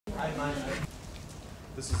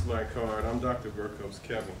This is my card. I'm Dr. Burkos.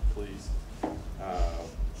 Kevin, please.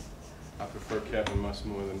 I prefer Kevin much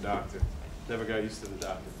more than doctor. Never got used to the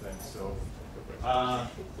doctor thing. So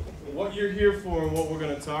what you're here for and what we're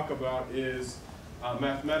going to talk about is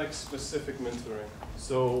mathematics-specific mentoring.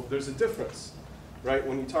 So there's a difference, right?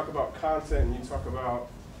 When you talk about content and you talk about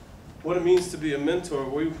what it means to be a mentor,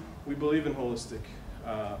 we believe in holistic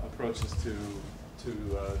approaches to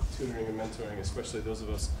tutoring and mentoring, especially those of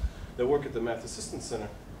us that work at the Math Assistance Center,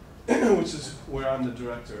 which is where I'm the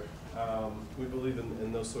director. We believe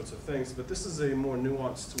in those sorts of things, but this is a more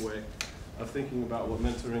nuanced way of thinking about what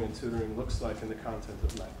mentoring and tutoring looks like in the content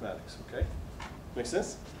of mathematics, okay? Make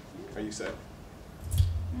sense? Are you excited?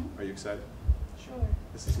 Are you excited? Sure.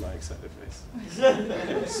 This is my excited face.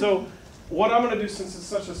 Okay, so what I'm going to do, since it's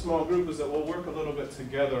such a small group, is that we'll work a little bit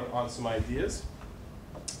together on some ideas,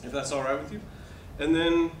 if that's all right with you. And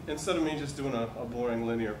then, instead of me just doing a boring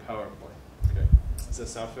linear PowerPoint, okay? Does that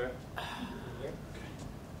sound fair? Yeah. Okay.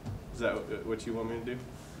 Is that what you want me to do?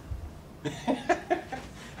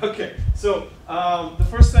 Okay, so the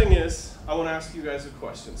first thing is, I want to ask you guys a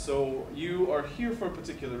question. So you are here for a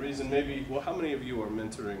particular reason. Maybe, well, how many of you are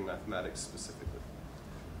mentoring mathematics specifically?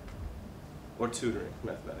 Or tutoring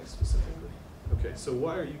mathematics specifically? Okay, so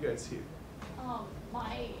why are you guys here?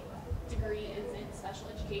 My degree is in special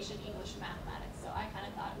education, English, and mathematics, so I kind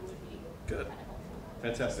of thought it would be Good. kind of helpful.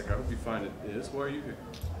 Fantastic. I hope you find it is. Why are you here?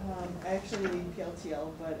 I actually lead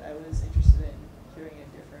PLTL, but I was interested in hearing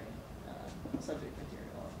a different subject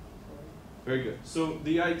material. Very good. So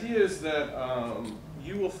the idea is that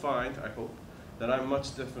you will find, I hope, that I'm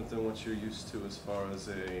much different than what you're used to as far as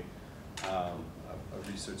a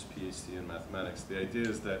research PhD in mathematics. The idea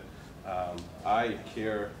is that I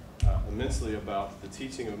care immensely about the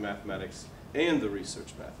teaching of mathematics and the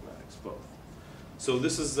research mathematics, both. So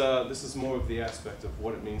this is more of the aspect of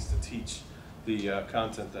what it means to teach the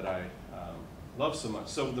content that I love so much.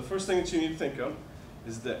 So the first thing that you need to think of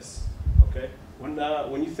is this, okay?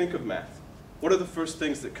 When you think of math, what are the first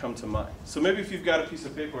things that come to mind? So maybe if you've got a piece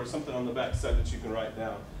of paper or something on the back side that you can write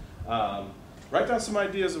down some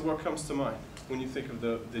ideas of what comes to mind when you think of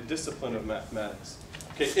the discipline of mathematics.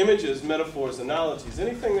 Okay, images, metaphors, analogies,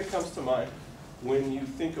 anything that comes to mind when you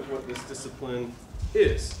think of what this discipline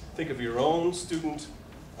is. Think of your own student,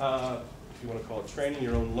 if you want to call it training,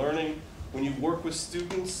 your own learning, when you work with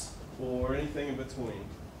students or anything in between.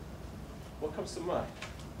 What comes to mind?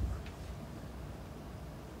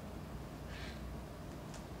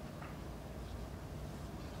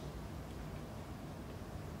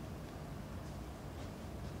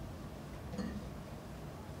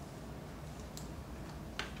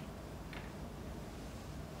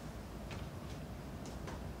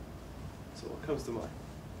 What comes to mind?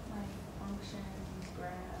 Like functions,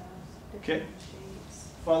 graphs, Okay. different shapes.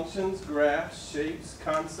 Functions, graphs, shapes,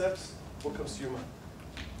 concepts. What comes to your mind?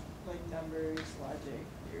 Like numbers, logic,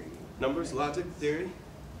 theory. Numbers, logic, theory.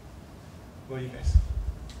 What do you guys?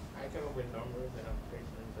 I come up with numbers and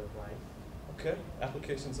applications of life. Okay.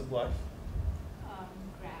 Applications of life.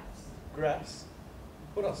 Graphs. Graphs.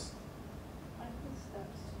 What else? I think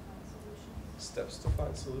steps to find solutions. Steps to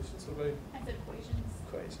find solutions. What about you? I said equations.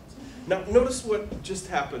 Equations. Now, notice what just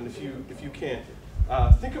happened, if you can.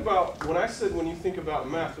 Think about, when I said when you think about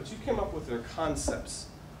math, what you came up with are concepts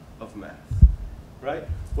of math, right?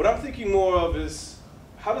 What I'm thinking more of is,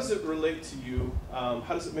 how does it relate to you? How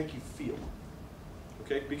does it make you feel?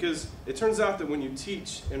 Okay, because it turns out that when you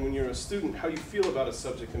teach and when you're a student, how you feel about a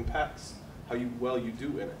subject impacts how well you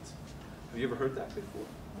do in it. Have you ever heard that before?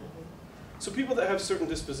 So people that have certain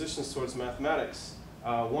dispositions towards mathematics,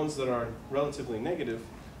 ones that are relatively negative,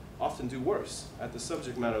 often do worse at the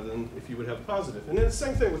subject matter than if you would have positive. And then the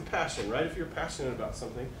same thing with passion, right? If you're passionate about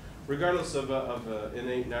something, regardless of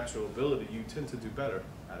innate natural ability, you tend to do better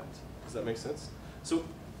at it. Does that make sense? So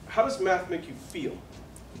how does math make you feel?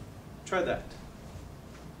 Try that.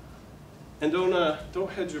 And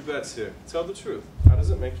don't hedge your bets here. Tell the truth. How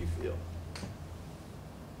does it make you feel?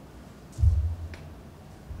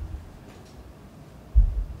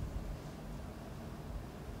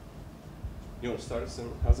 You want to start us?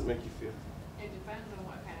 How does it make you feel? It depends on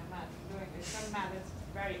what kind of math you're doing. There's some math that's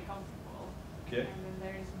very comfortable. Okay. And then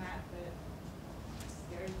there's math that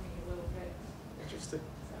scares me a little bit. Interesting.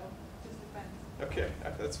 So it just depends. Okay,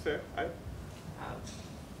 that's fair.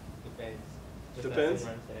 Depends. Just as Depends?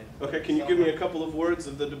 Simran said. Okay, can you give me a couple of words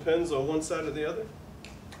of the depends on one side or the other?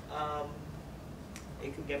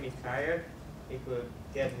 It could get me tired. It could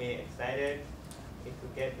get me excited. It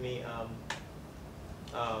could get me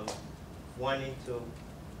wanting to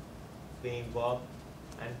be involved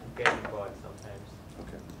and to get involved sometimes.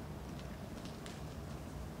 Okay.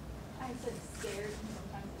 I said scared and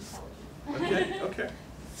sometimes intelligent. Okay, okay.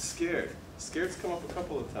 Scared. Scared's come up a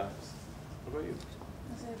couple of times. What about you?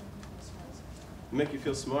 I said smart. Make you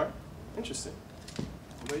feel smart? Interesting.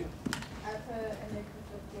 What about you? I put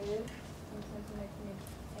inexplicated, sometimes it makes me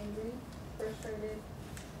angry, frustrated,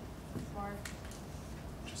 smart.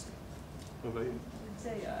 Interesting. What about you? I'd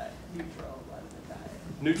say neutral a lot of the time.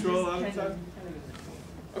 Neutral a Just lot of the kind time? Kind of in between.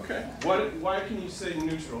 Okay. Why can you say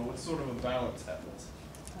neutral? What sort of a balance happens?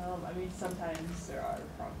 I mean, sometimes there are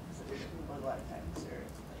problems that are difficult, but a lot of times they're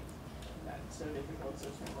like not so difficult, so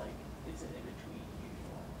it's kind of like it's an in-between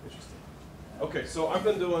usual. Interesting. Okay, so I've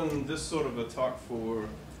been doing this sort of a talk for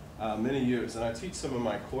many years, and I teach some of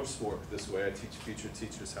my coursework this way. I teach future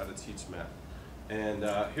teachers how to teach math. And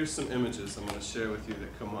here's some images I'm going to share with you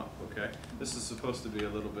that come up, okay? This is supposed to be a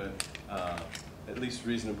little bit, at least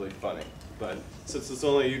reasonably funny. But since it's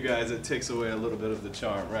only you guys, it takes away a little bit of the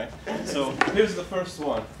charm, right? So here's the first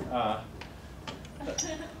one.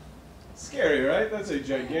 Scary, right? That's a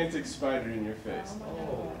gigantic spider in your face.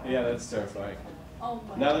 Oh. Yeah, that's terrifying. Oh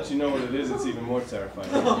my. Now that you know what it is, it's even more terrifying.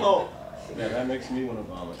 Oh. Yeah, that makes me want to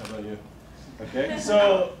vomit. How about you? Okay,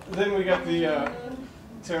 so then we got the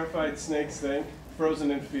terrified snakes thing, frozen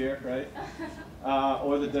in fear, right?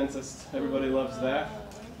 Or the dentist. Everybody loves that.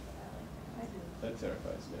 That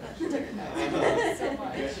terrifies me. So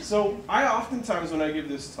much. Okay, so I oftentimes, when I give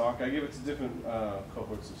this talk, I give it to different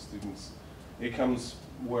cohorts of students. It comes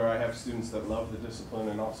where I have students that love the discipline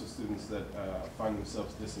and also students that find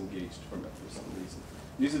themselves disengaged from it for some reason.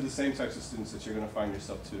 These are the same types of students that you're going to find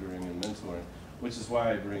yourself tutoring and mentoring, which is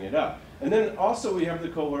why I bring it up. And then also we have the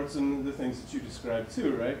cohorts and the things that you described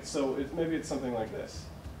too, right? So maybe it's something like this,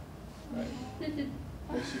 right?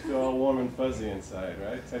 Makes you feel all warm and fuzzy inside,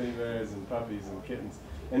 right? Teddy bears and puppies and kittens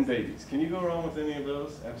and babies. Can you go wrong with any of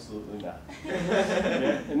those? Absolutely not.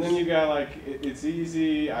 Yeah? And then you got like, it's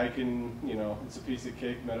easy, I can, you know, it's a piece of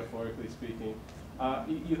cake, metaphorically speaking.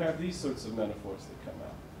 You have these sorts of metaphors that come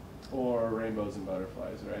out. Or rainbows and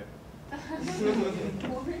butterflies, right?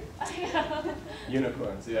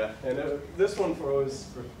 Unicorns, yeah. And this one, for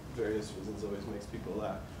various reasons, always makes people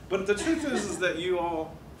laugh. But the truth is that you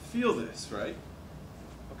all feel this, right?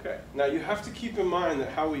 Okay. Now you have to keep in mind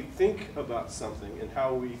that how we think about something and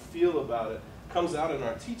how we feel about it comes out in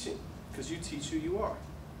our teaching, because you teach who you are.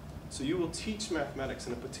 So you will teach mathematics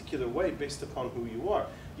in a particular way based upon who you are.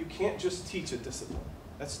 You can't just teach a discipline.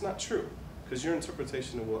 That's not true, because your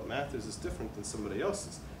interpretation of what math is different than somebody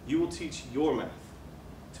else's. You will teach your math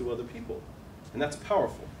to other people, and that's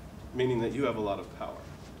powerful, meaning that you have a lot of power.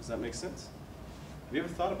 Does that make sense? Have you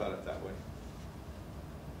ever thought about it that way?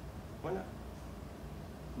 Why not?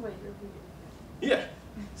 Wait, repeat it. Yeah.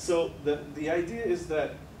 So the idea is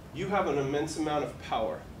that you have an immense amount of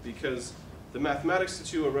power, because the mathematics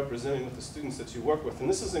that you are representing with the students that you work with, and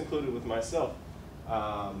this is included with myself,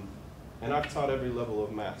 and I've taught every level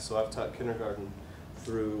of math. So I've taught kindergarten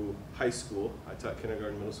through high school. I taught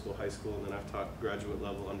kindergarten, middle school, high school, and then I've taught graduate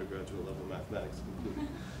level, undergraduate level mathematics included.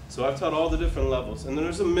 So I've taught all the different levels, and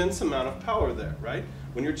there's an immense amount of power there, right?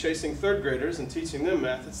 When you're chasing third graders and teaching them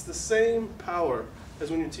math, it's the same power as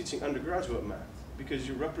when you're teaching undergraduate math, because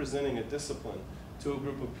you're representing a discipline to a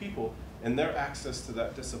group of people, and their access to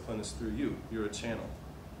that discipline is through you. You're a channel.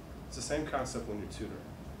 It's the same concept when you're tutoring.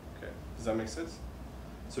 Okay, does that make sense?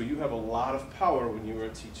 So you have a lot of power when you are a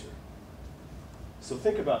teacher. So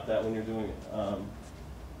think about that when you're doing it.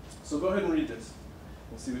 So go ahead and read this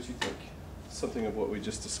and see what you think. Something of what we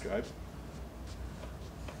just described.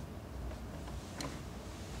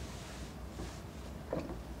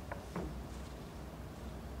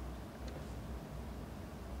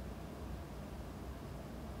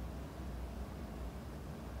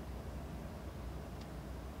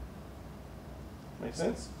 Make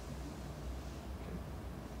sense? Okay.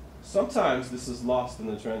 Sometimes this is lost in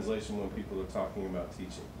the translation when people are talking about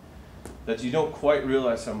teaching. That you don't quite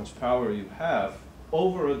realize how much power you have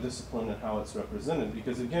over a discipline and how it's represented.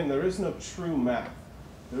 Because again, there is no true math.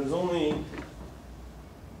 There is only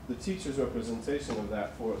the teacher's representation of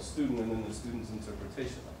that for a student and then the student's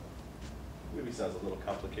interpretation of it. Maybe sounds a little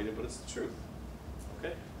complicated, but it's the truth.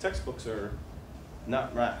 Okay? Textbooks are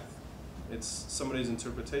not math. It's somebody's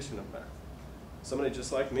interpretation of math. Somebody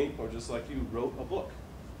just like me or just like you wrote a book.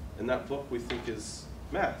 And that book we think is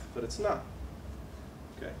math, but it's not.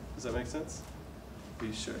 Okay, does that make sense? Are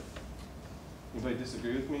you sure? Anybody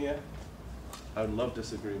disagree with me yet? I would love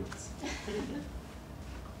disagreements.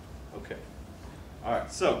 Okay. All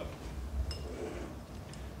right, so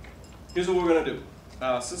here's what we're going to do.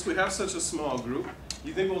 Since we have such a small group,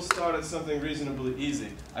 you think we'll start at something reasonably easy.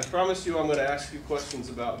 I promise you I'm going to ask you questions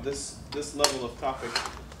about this level of topic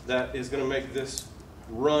that is going to make this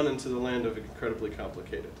run into the land of incredibly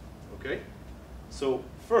complicated, okay? So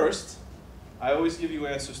first, I always give you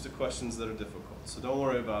answers to questions that are difficult, so don't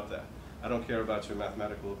worry about that. I don't care about your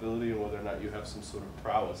mathematical ability and whether or not you have some sort of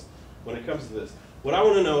prowess when it comes to this. What I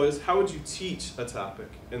want to know is, how would you teach a topic?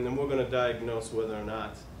 And then we're going to diagnose whether or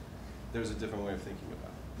not there's a different way of thinking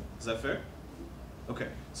about it. Is that fair? Okay,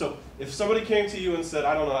 so if somebody came to you and said,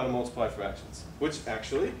 I don't know how to multiply fractions, which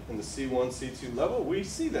actually, in the C1, C2 level, we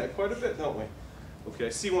see that quite a bit, don't we? Okay,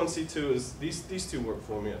 C1, C2 is, these two work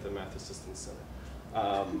for me at the Math Assistance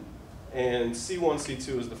Center. And C1,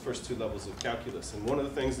 C2 is the first two levels of calculus. And one of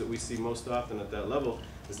the things that we see most often at that level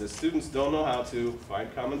is that students don't know how to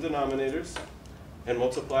find common denominators and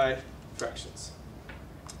multiply fractions.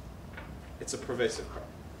 It's a pervasive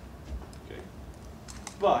problem. Okay?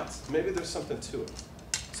 But maybe there's something to it.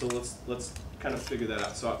 So let's kind of figure that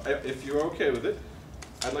out. So if you're okay with it,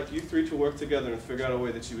 I'd like you three to work together and figure out a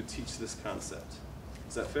way that you would teach this concept.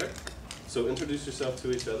 Is that fair? So introduce yourself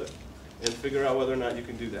to each other and figure out whether or not you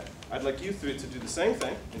can do that. I'd like you three to do the same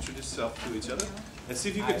thing, introduce yourself to each other, and see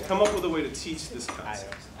if you can come up with a way to teach this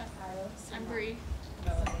concept. I'm Bree.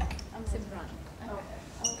 I'm Simran.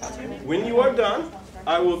 When you are done,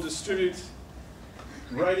 I will distribute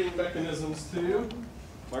writing mechanisms to you,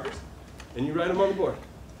 markers, and you write them on the board.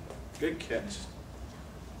 Good catch.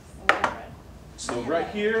 So right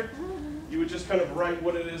here, you would just kind of write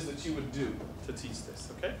what it is that you would do to teach this,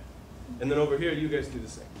 okay? And then over here, you guys do the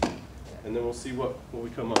same. And then we'll see what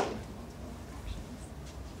we come up with.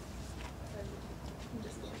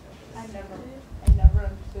 I never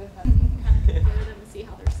understood how to. Kind of compare them and see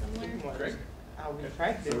how they're similar. Great. We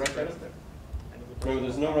tried this. So write that up there. Remember,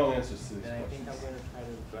 there's no wrong answers to these And I think I'm questions. going to try to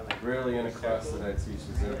draw like Rarely in a class that I teach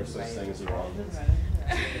is there ever such thing as a wrong answer.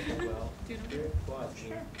 well, Do you know? here, quad,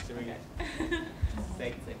 three,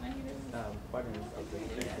 six, quadrants of the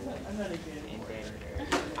circle. I'm not a good And then writer.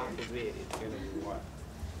 opposite is going to be what?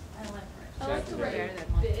 I like to write Better than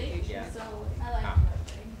big, multiplication. so I like Ah.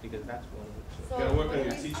 writing. Because that's one of the two. So- Gotta work on what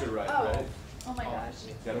your is- teacher right, oh. right? Oh my gosh.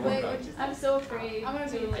 Gotta work on Wait, it. I'm so afraid I'm gonna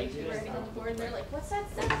to be like like writing on the board. They're like, what's that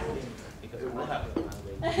So, sound? because It will happen. So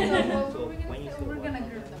what were we when you gonna say we're gonna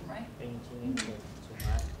 100, group them, right? then you change it to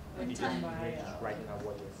math. With You time. just write out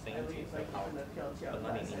what you're saying At to least like yourself in the PLTL but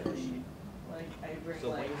not in class, English. like I bring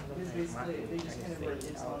So like, when you because look at basically math, they you just can kind of say work it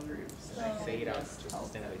in out. small groups. So- and I Say it out just to help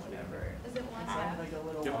extend them it. whenever. Is it one I have half? like a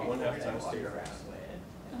little Yep, wall one that half I times walk two. around with. And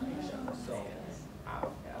I show them So, things.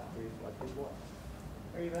 out of 3 what we want.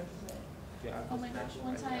 Are you about to say? Yeah, Oh my gosh,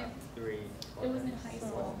 one time, it was in high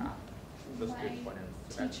school. My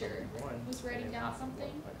teacher was writing down something.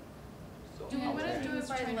 Do we wanna do it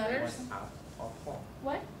by Trying to letters? write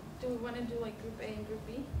What? Do we wanna do like group A and group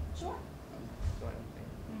B? Sure.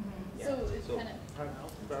 Yeah. So it's So, kind of,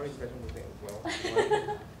 very special with it as well.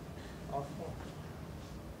 All four.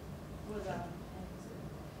 With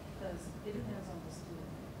because it depends on the student.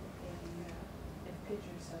 If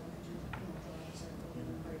pictures, so could you draw a circle and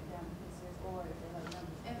then break down pieces, or if they have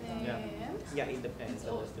numbers. And break down. then, Yeah, it depends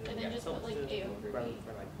So- on the student. and then Yeah, just some put, like, students A will over probably B.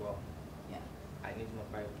 feel like, well, yeah. I need to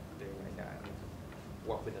multiply there like that. I need to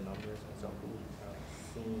work with the numbers, and some people kind of like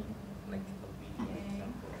see like a video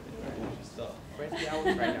example. So first, I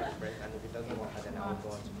will try that first, and if it doesn't work, then I will go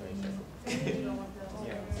on to very circle. You don't want those.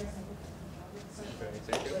 Yeah. Very But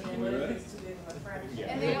circle. then what if it's too big of a fraction?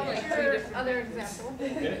 Yeah. And then what's your other example?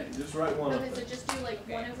 Okay, just write one up okay, so there. just do like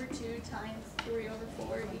 1/2 times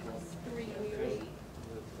 3/4 equals 3/8.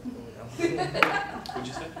 What'd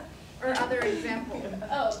you say? Or other example?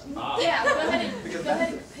 Oh, Ah. yeah, go ahead and, Because go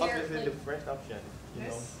ahead that's and pair, obviously the like, first option, you know?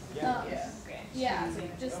 This? Yeah. Yeah. Okay. yeah, So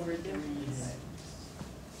just over 3 times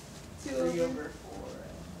 2 3 over, over 4.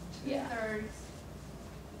 yeah, 2/3.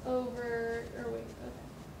 over, or wait, okay.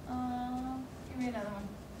 Give me another one.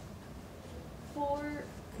 4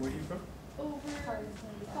 Where are you from? over Part is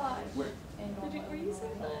gonna be 5. Where? And Did you, were you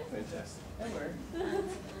saying that? Fantastic. That worked. Okay.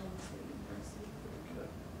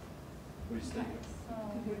 What are you studying?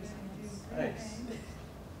 Computer science. Nice.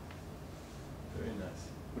 Very nice.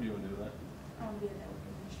 What do you want to do with that? I want to be a network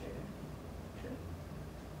administrator. Okay.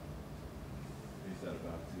 Have you thought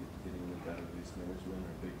about getting into database management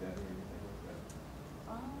or big data or anything like that?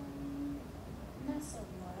 Not so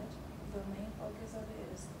much. The main focus of it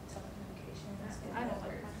is telecommunications and I don't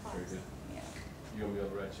like network. my Very good. Yeah. You're gonna be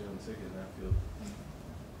able to write your own ticket in that field.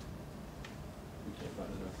 We can't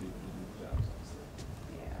find enough people to do the jobs, honestly.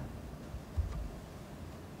 Yeah.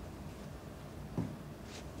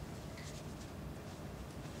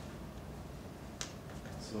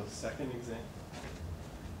 So a second example.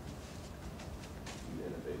 You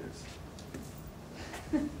innovators.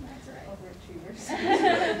 That's right. Overachievers.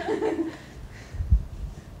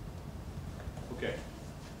 Okay,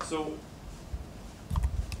 So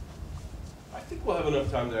I think we'll have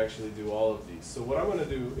enough time to actually do all of these. So what I'm going to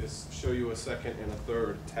do is show you a second and a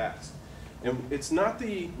third task. And it's not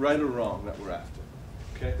the right or wrong that we're after.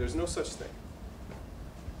 Okay? There's no such thing.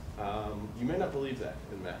 You may not believe that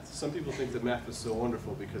in math. Some people think that math is so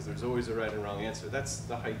wonderful because there's always a right and wrong answer. That's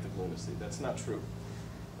the height of lunacy. That's not true.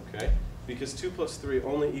 Okay? Because 2 plus 3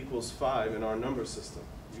 only equals 5 in our number system.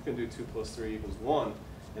 You can do 2 plus 3 equals 1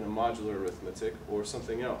 in a modular arithmetic or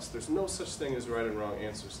something else. There's no such thing as right and wrong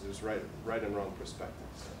answers. There's right and wrong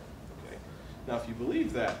perspectives. Okay? Now, if you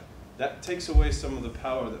believe that, that takes away some of the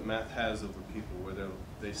power that math has over people, where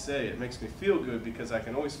they say, it makes me feel good because I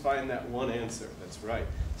can always find that one answer that's right.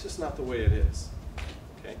 It's just not the way it is,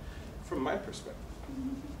 okay, from my perspective.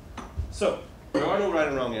 So, there are no right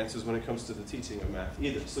and wrong answers when it comes to the teaching of math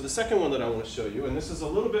either. So the second one that I want to show you, and this is a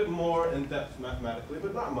little bit more in-depth mathematically,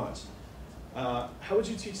 but not much. How would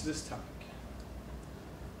you teach this topic?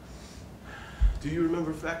 Do you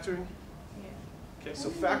remember factoring? Yeah. Okay, so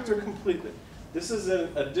factor completely. This is an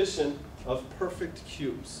addition of perfect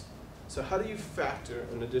cubes. So how do you factor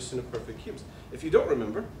an addition of perfect cubes? If you don't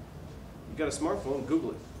remember, you've got a smartphone,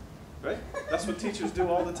 Google it, right? That's what teachers do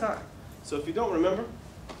all the time. So if you don't remember,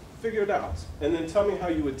 figure it out, and then tell me how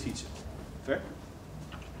you would teach it. Fair?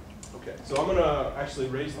 Okay, so I'm gonna actually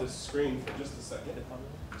raise this screen for just a second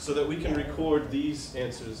so that we can record these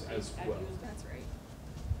answers as well. That's right.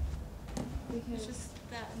 Because It's just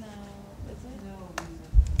that, no, is it?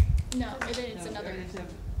 no, it is another.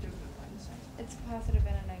 It's positive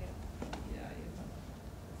and a negative. Yeah,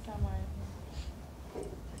 Somewhere.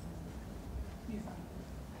 you found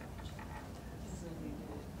So we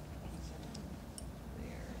did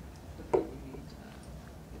there, but then we need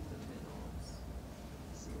in the middle,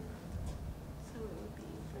 0. So it would be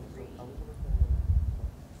 3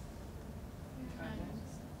 times.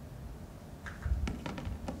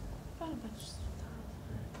 Found a bunch of stuff.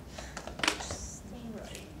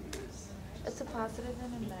 It's a positive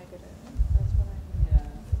and a negative. That's what I mean.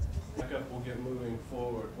 Yeah. Back up, we'll get moving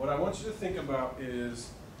forward. What I want you to think about is,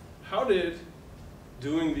 how did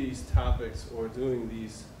doing these topics or doing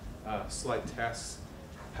these slight tasks,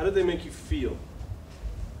 how did they make you feel?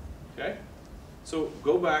 Okay? So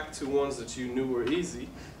go back to ones that you knew were easy,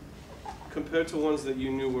 compared to ones that you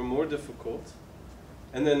knew were more difficult,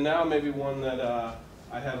 and then now maybe one that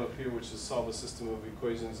I have up here, which is solve a system of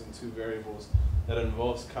equations in 2 variables that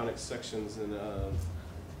involves conic sections and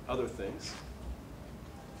other things.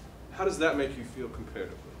 How does that make you feel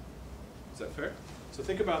comparatively? Is that fair? So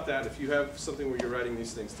think about that. If you have something where you're writing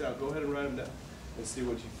these things down, go ahead and write them down and see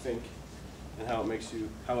what you think and how it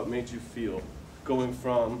made you feel going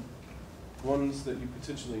from ones that you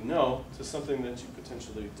potentially know to something that you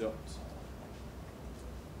potentially don't.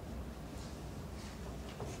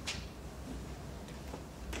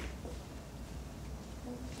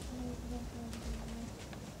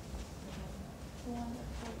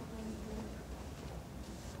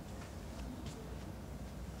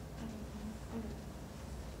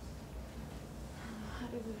 How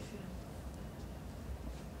did we feel?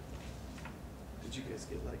 Did you guys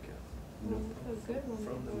get like a Well, we notebook feel good when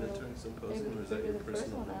from the we midterm symposium, maybe or is that figure your the first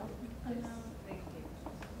personal one out. notebook? I know.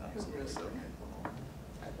 That was nice, okay.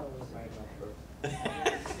 I thought it was my number.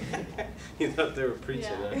 You thought they were preaching,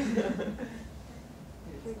 Yeah. huh?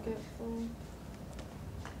 Forgetful.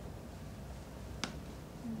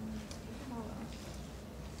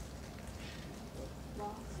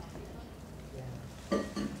 Lost. Yeah.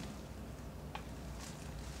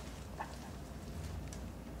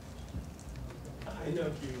 I know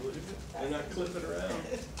you would. They're not clipping around.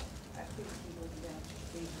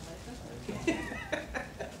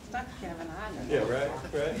 Not Kevin, I know. Yeah, right.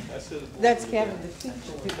 I should have. That's Kevin, the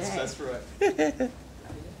teacher today. That's right.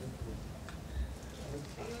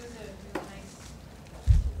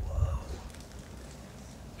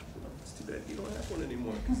 It's too bad you don't have one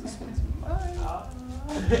anymore, because this one's mine.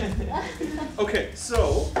 Okay,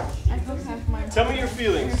 so I don't have my. tell me your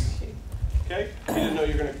feelings. Okay? You didn't know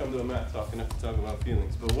you were going to come to a math talk and have to talk about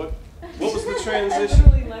feelings, but what was the transition? I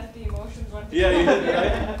literally left the emotions one. Yeah, you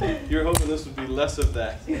did, right? You're hoping this would be less of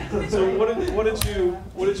that. So what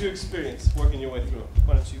did you experience working your way through it?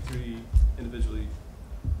 Why don't you three individually,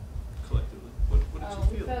 collectively? What did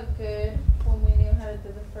We you feel? felt good when we knew how to do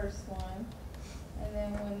the first one, and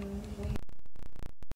then when we